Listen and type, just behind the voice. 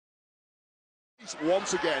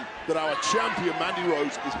Once again, that our champion Mandy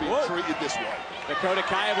Rose is being treated this way. Dakota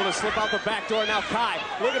Kai able to slip out the back door. Now Kai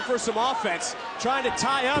looking for some offense, trying to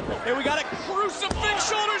tie up, and we got a crucifix,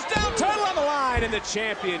 shoulders down, title on the line, and the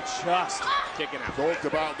champion just kicking out. Talked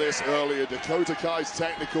about this earlier. Dakota Kai's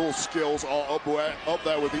technical skills are up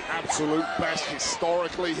there with the absolute best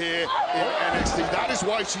historically here in NXT. That is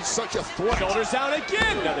why she's such a threat. Shoulders down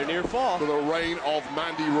again, another near fall. For the reign of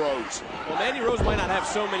Mandy Rose. Well, Mandy Rose might not have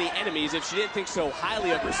so many enemies if she didn't think so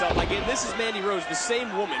highly of herself. Again, this is Mandy Rose, the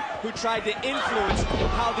same woman who tried to influence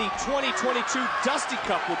how the 2022 Dusty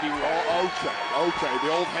Cup would be won. Oh, okay.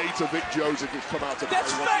 The old hater Vic Joseph has come out to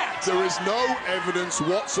That's fact! There is no evidence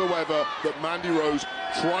whatsoever that Mandy Rose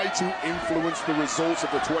tried to influence the results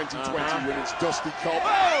of the 2020 Women's Dusty Cup.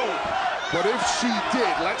 Oh! But if she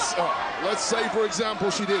did, let's say, for example,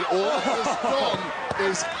 she did, all it has done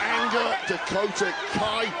is anger Dakota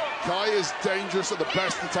Kai. Kai is dangerous at the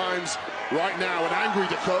best of times right now, and angry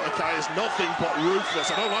Dakota Kai is nothing but ruthless.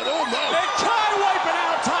 I don't like, oh no! And Kai wiping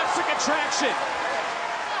out Toxic Attraction.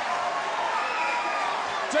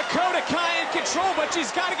 Dakota Kai in control, but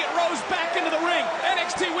she's got to get Rose back into the ring.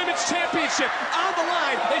 NXT Women's Championship on the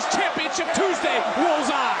line as Championship Tuesday rolls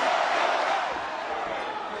on.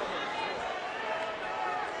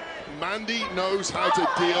 Mandy knows how to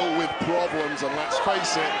deal with problems, and let's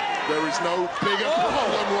face it, there is no bigger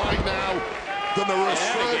problem right now than the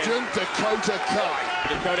resurgent Dakota Kai.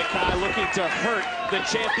 Dakota Kai looking to hurt the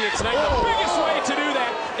champion tonight. The biggest way to do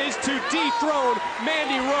that is to dethrone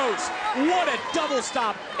Mandy Rose. What a double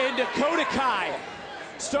stop, and Dakota Kai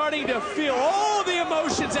starting to feel all the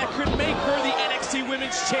emotions that could make her the NXT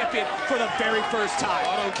Women's Champion for the very first time.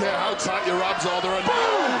 I don't care how tight your abs are, there are no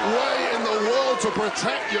way in the world to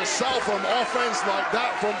protect yourself from offense like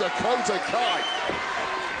that from Dakota Kai.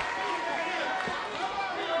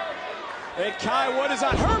 And Kai, what is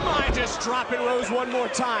on her mind? Just dropping Rose one more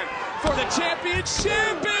time for the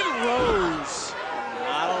championship, and Rose.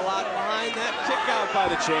 Not a lot behind that kick out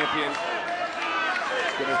by the champion.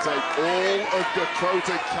 It's going to take all of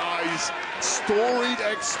Dakota Kai's storied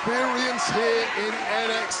experience here in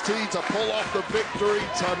NXT to pull off the victory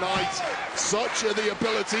tonight. Such are the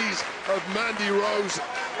abilities of Mandy Rose,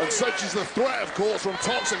 and such is the threat, of course, from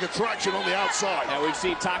Toxic Attraction on the outside. Now we've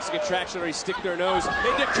seen Toxic Attraction already stick their nose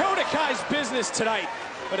in Dakota Kai's business tonight,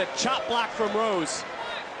 but a chop block from Rose.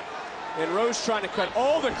 And Rose trying to cut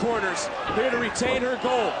all the corners here to retain her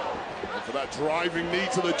goal. And for that driving knee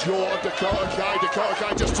to the jaw of Dakota Kai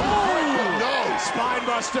just too quick, but no. Spine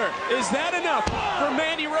buster. Is that enough for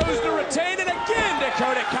Mandy Rose to retain? And again,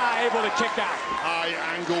 Dakota Kai able to kick out. High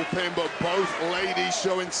angle pin, but both ladies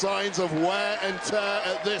showing signs of wear and tear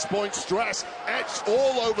at this point. Stress etched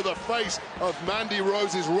all over the face of Mandy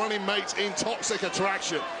Rose's running mates in Toxic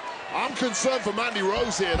Attraction. I'm concerned for Mandy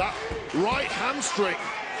Rose here. That right hamstring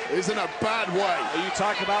is in a bad way. You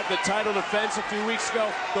talked about the title defense a few weeks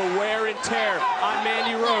ago. The wear and tear on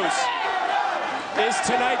Mandy Rose is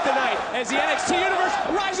tonight the night as the NXT Universe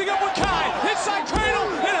rising up with Kai. Inside cradle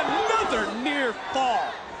and another near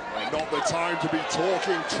fall. And not the time to be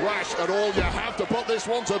talking trash at all. You have to put this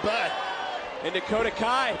one to bed. And Dakota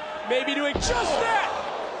Kai may be doing just that.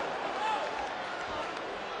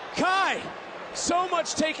 Kai, so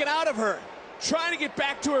much taken out of her, trying to get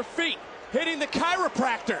back to her feet. Hitting the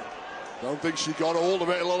chiropractor. Don't think she got all of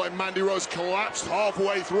it. It looked like Mandy Rose collapsed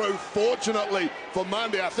halfway through. Fortunately for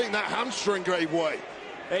Mandy, I think that hamstring gave way.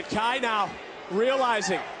 And Kai now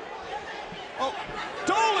realizing. Oh,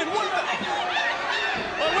 Dolan, what the?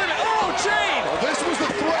 Oh, wait a minute. Oh, Jane! Well, this was the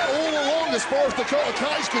threat all along as far as Dakota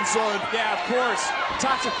Kai's concerned. Yeah, of course.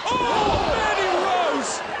 Toxic. Oh, Mandy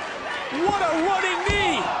Rose! What a running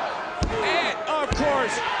knee! And, of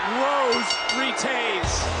course, Rose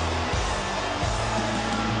retains.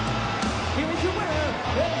 Here is your winner,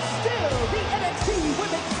 and still the NXT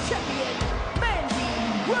Women's Champion, Mandy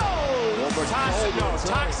Rose.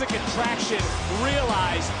 Toxic Attraction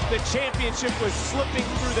realized the championship was slipping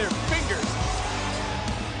through their fingers.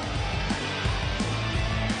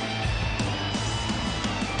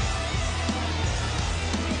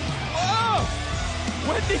 Oh!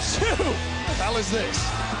 Wendy Chu! What the hell is this?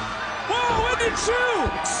 Whoa, Wendy Chu!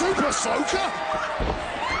 Super Soaker?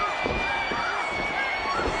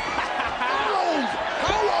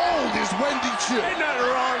 Wendy Chu. Ain't nothing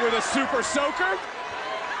wrong with a super soaker.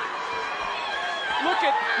 Look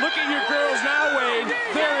at your girls now, Wade.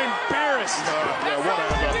 They're embarrassed. Yeah,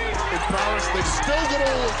 whatever. Embarrassed. They've still got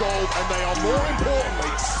all the gold, and they are, more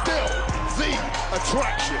importantly, still the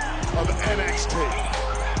attraction of NXT.